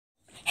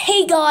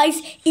Hey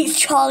guys, it's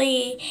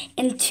Charlie,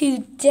 and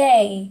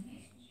today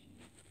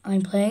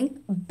I'm playing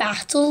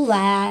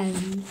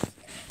Battlelands.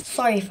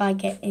 Sorry if I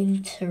get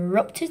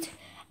interrupted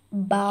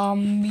by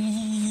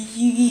me.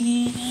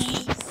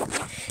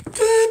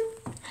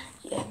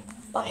 Yeah,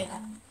 bye.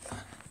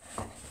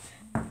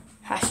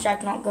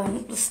 Hashtag not going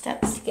up the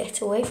steps to get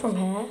away from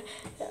here,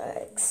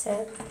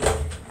 except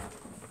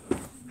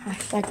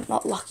hashtag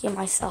not locking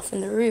myself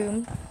in the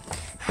room.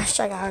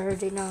 Hashtag I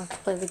already know how to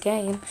play the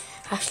game.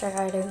 Hashtag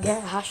I don't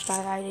get.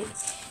 Hashtag I need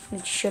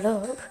to shut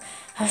up.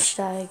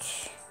 Hashtag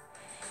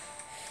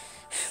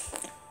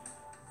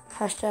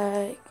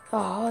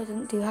oh, I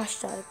didn't do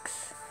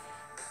hashtags.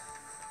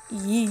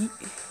 Yeet.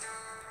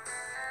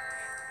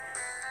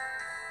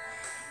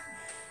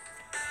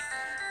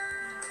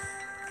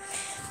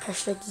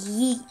 Hashtag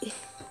yeet.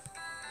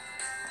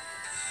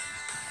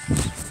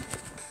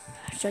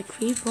 Hashtag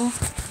people.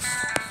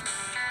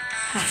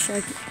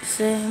 Hashtag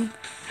sim.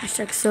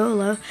 Hashtag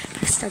solo.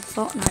 Hashtag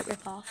Fortnite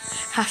ripoff.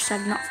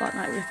 Hashtag not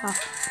Fortnite ripoff.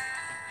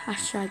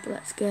 Hashtag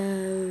let's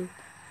go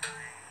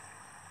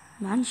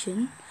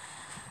mansion.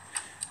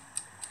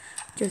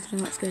 Joking,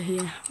 let's go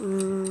here.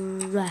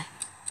 Let's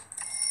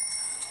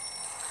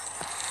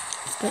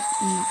get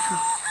in that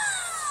house.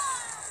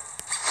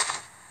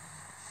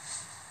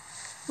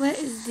 Where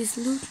is this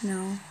loot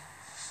now?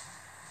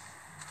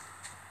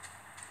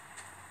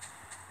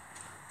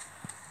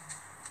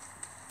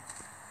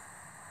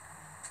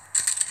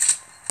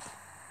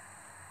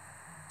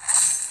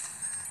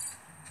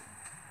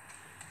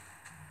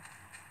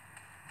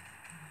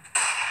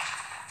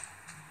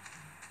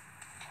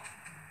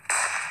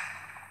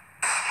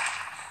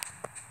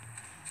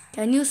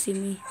 Can you see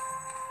me?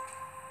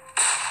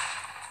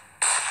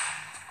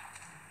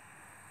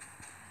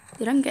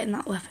 Dude, I'm getting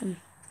that weapon.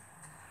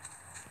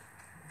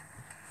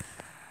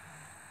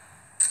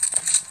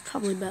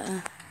 Probably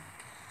better.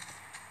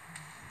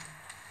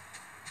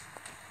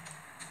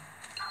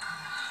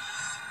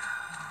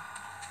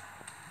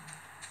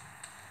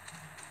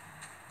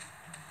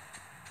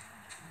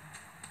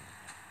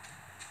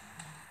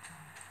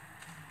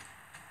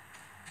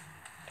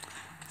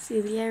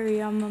 See the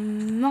area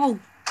I'm oh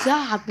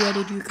god, where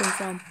did you come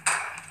from?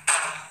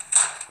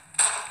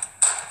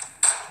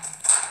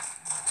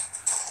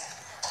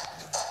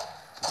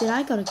 Dude,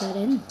 I gotta get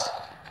in.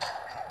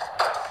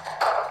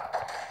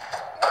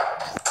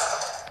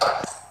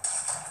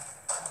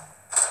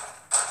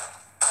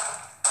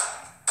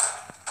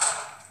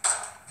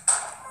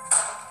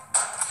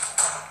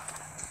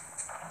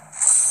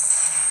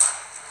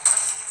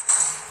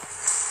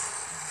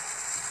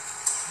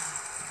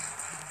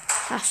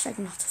 Hashtag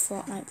not a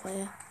Fortnite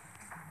player.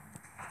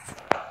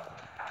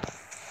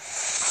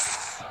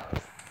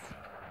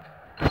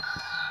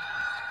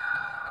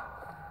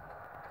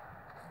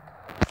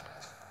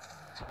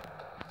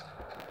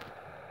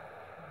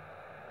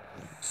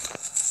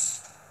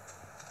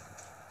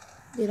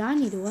 Dude, I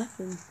need a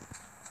weapon.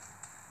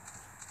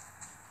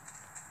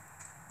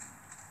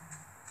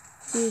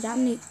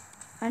 Dude,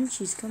 and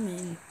she's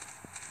coming.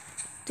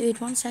 Dude,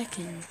 1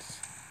 second.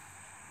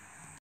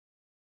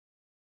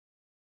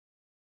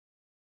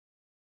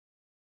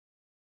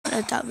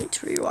 That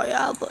victory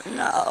royale, but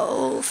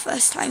no,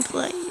 first time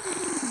playing.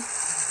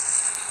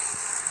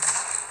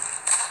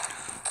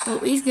 Well,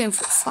 he's going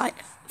for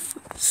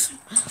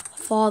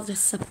the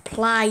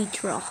supply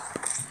drop.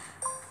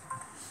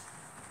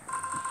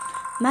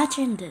 Match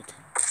ended.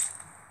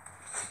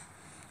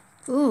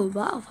 Ooh,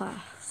 battle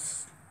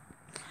pass.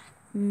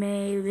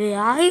 Maybe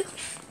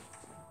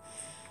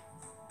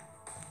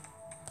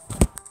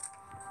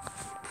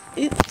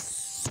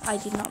Oops, I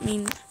did not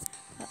mean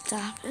that to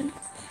happen.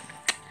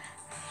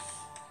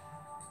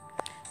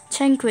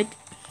 10 quid.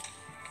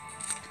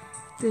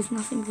 There's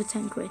nothing for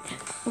 10 quid.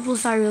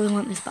 Plus, I really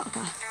want this battle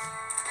pass.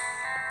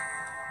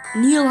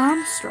 Neil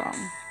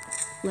Armstrong.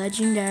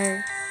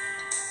 Legendary.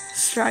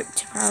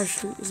 Striped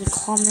parachute is a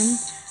common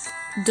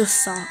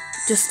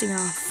dusting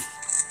off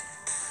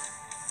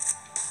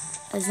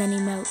as any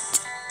emote.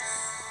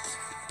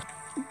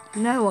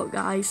 You know what,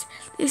 guys?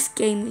 This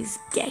game is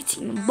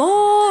getting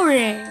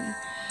boring.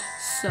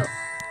 So,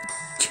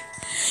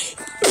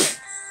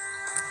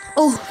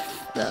 oh,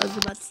 that was a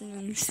bad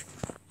sneeze.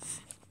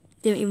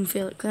 Didn't even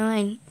feel it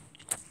coming.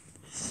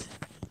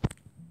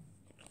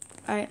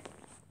 Alright.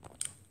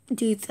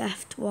 Do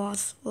theft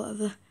was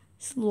whatever.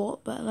 It's a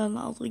lot better than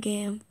that other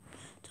game.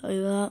 Tell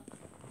you that.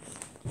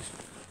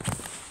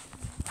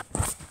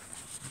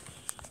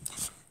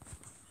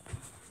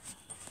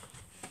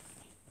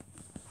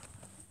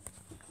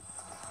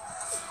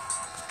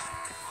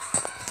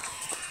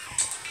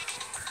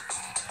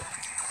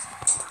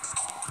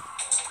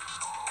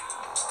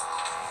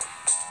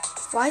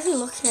 Why is he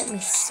looking at me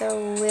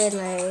so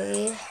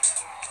weirdly?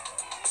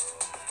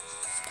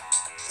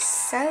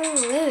 So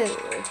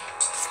rude.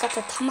 He's got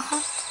a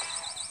tomahawk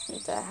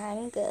and a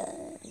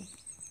handgun.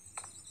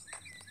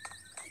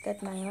 I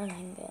got my own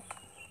handgun.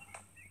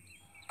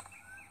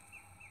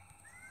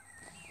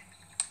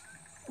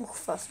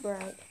 Oof, that's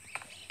bright.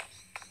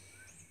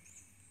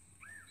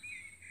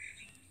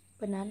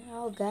 Banana,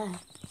 oh god.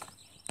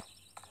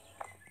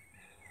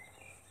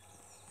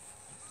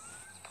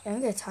 I'm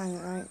gonna time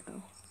it right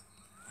now.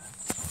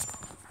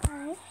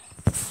 Alright.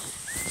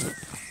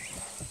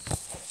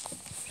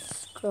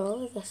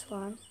 Scroll this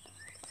one.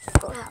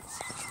 Scroll that one.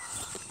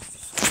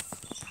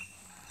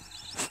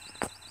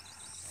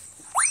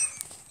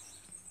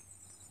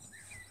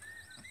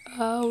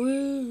 I will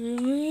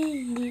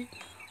remember.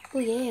 Oh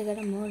yeah, I got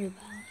a motorbike.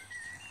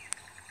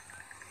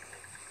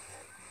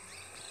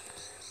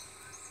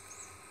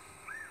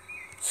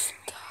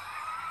 Stop.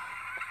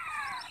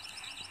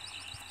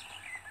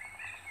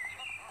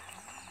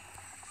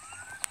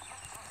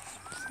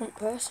 Front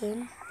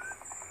person.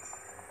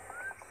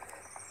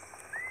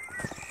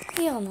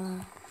 Hell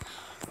no.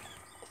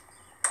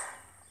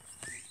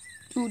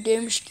 You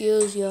damn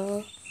skills,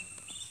 y'all.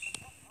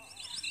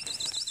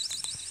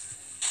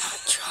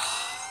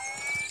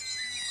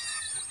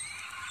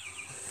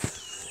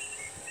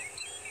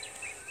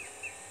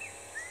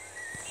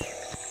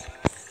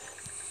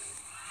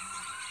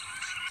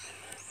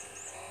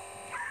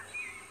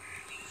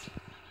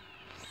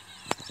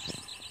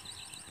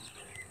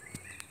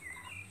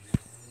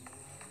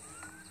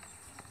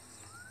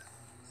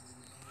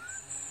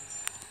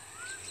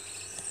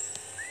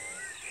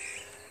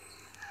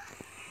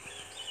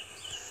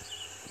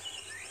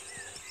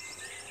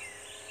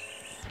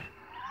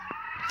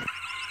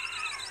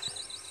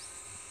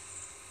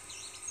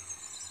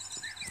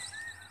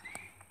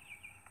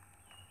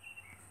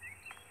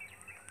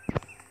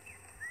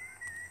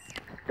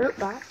 Dirt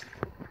bike.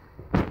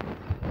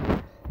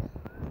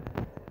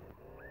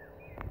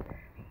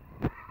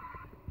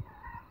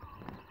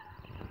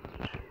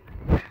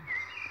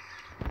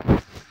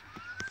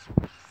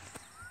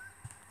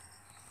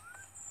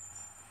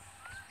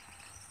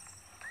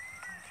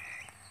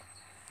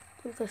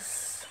 Look at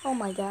this. Oh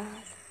my god.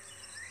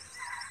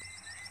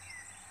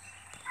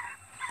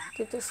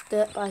 Get this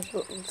dirt bike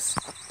little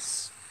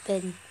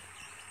spin.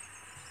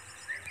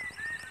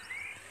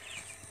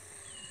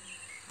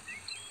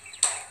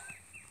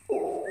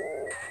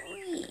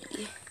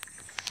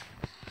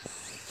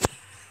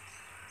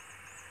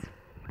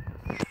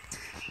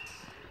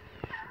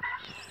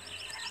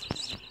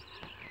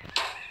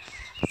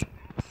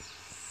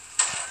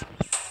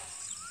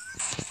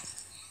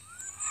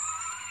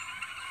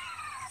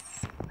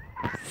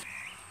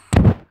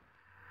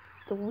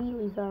 The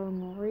wheelies are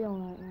unreal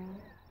right now.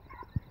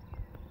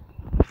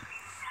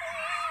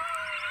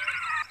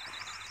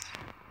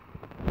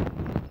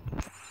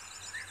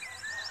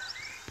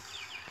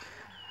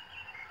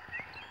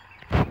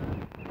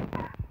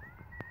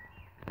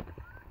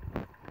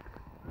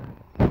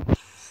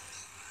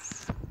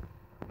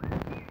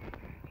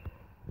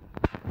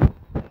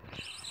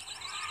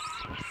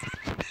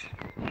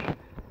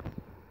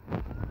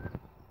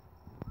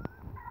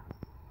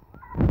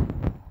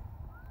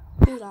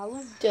 Dude, I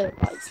love dirt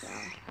bikes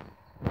now.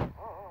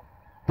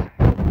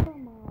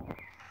 Come on.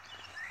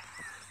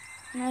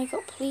 Now you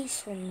got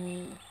police from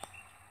me.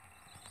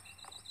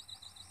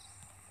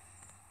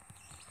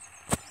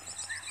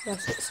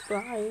 Yes, it's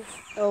live.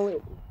 Oh,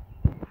 wait.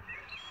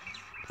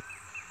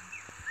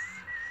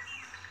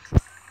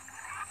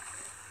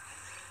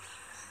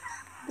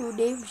 Do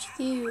damn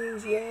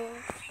skills, yeah.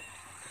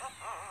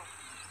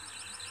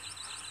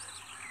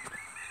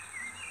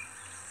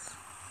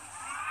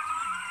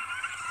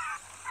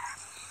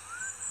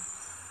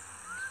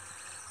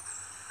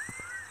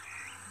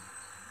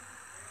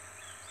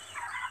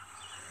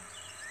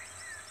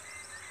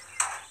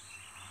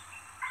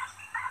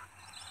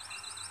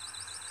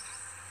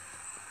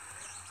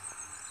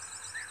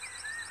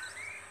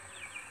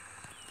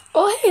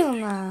 Oh, hell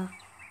nah.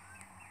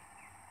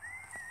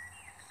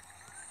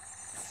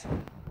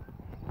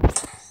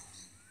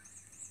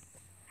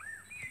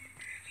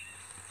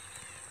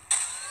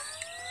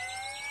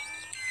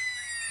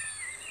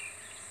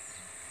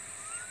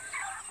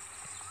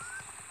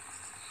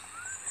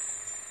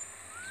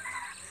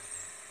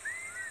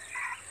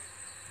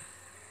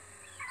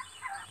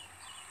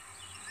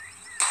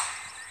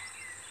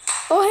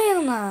 Oh,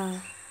 hell nah.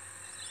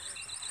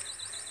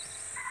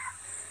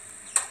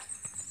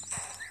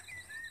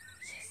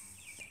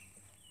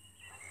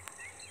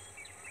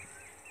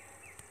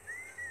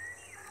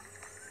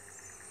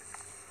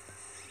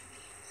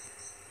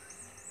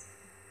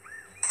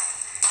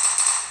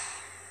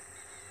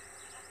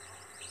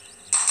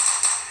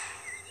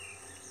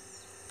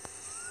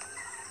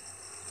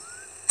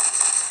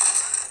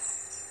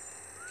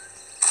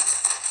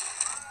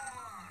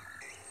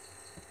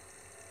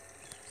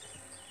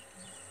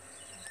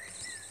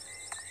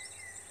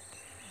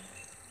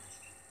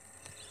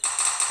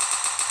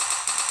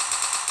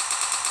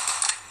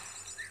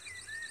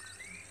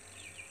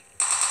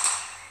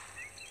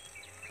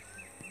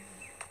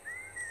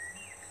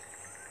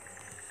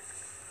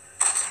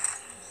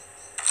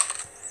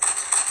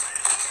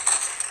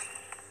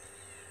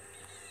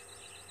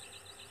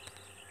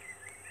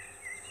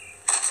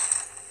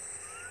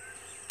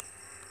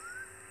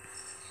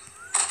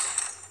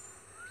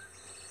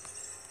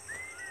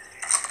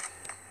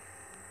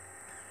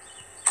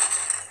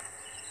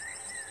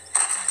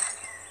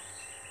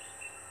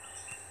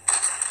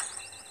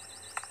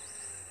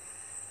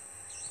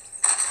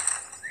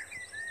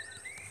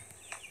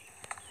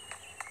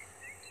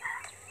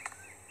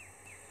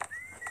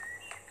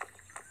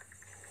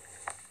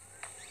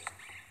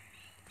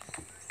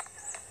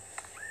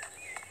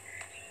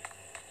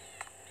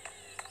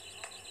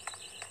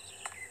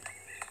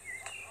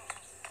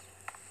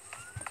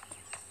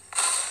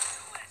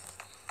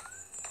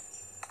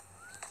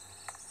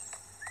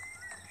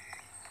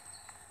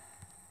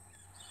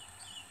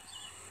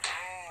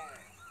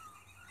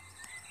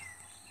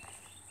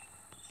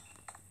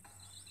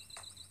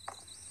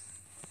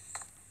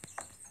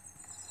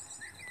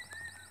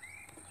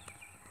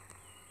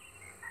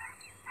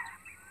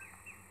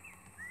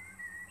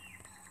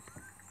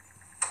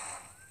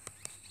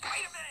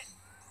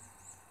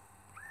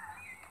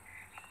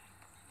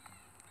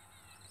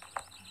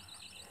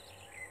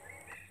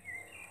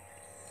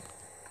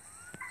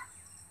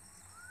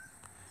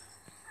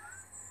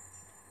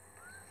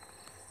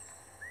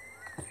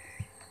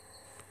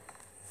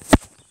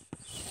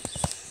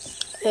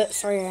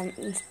 Sorry,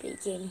 I'm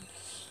speaking.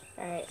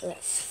 Alright,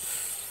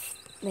 let's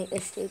make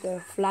this dude go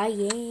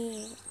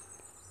flying.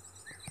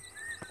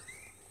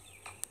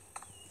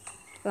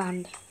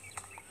 Land.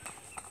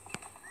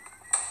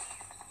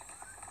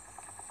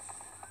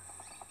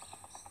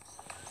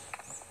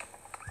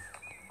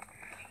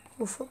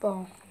 Oh,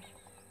 football.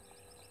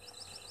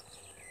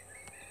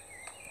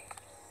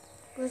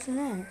 What's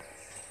that?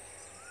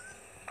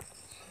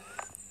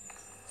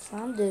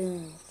 Slam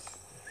dunk.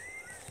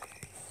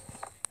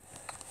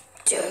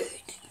 Dude.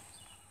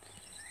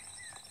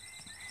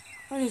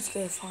 I need to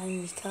go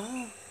find my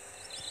car.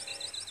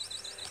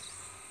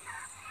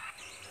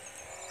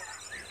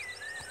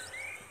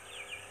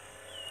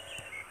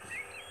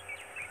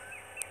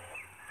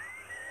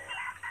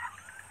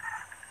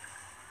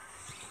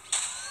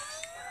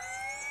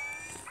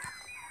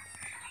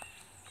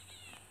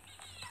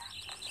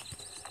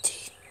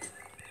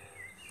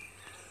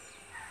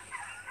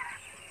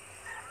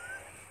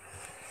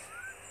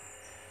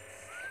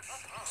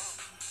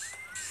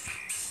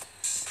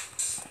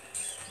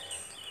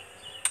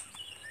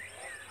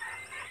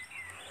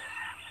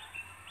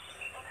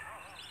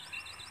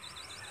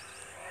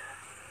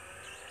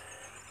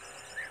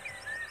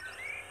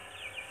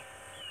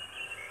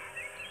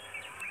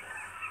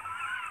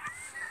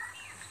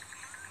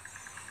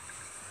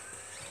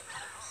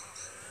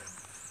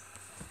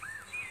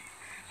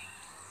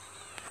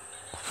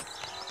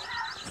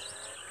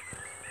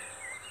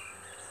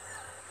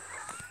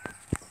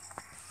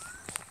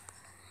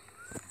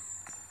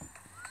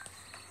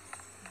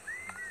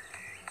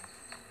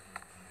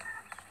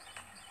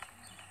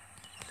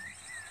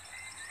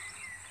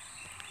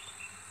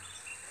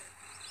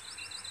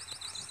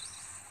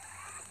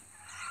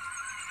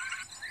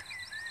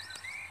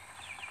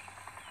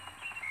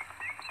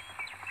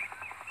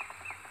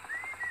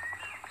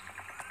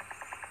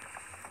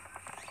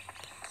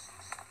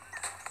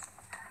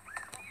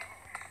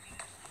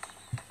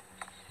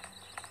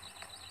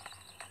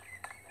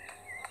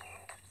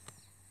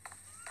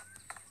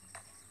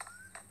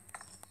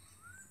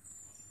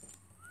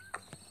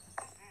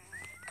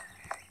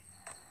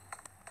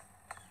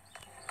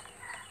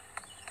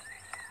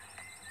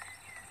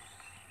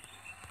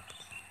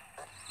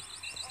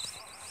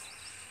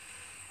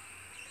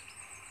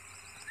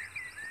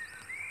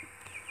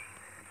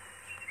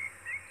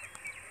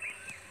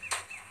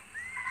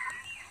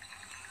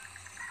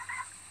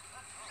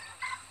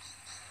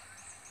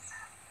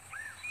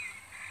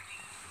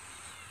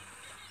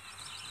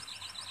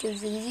 Did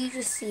you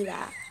just see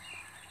that?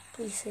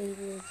 Please say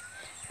this.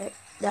 Right,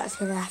 that's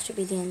gonna have to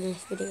be the end of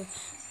this video.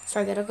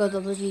 So I gotta go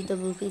double G,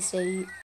 double P, say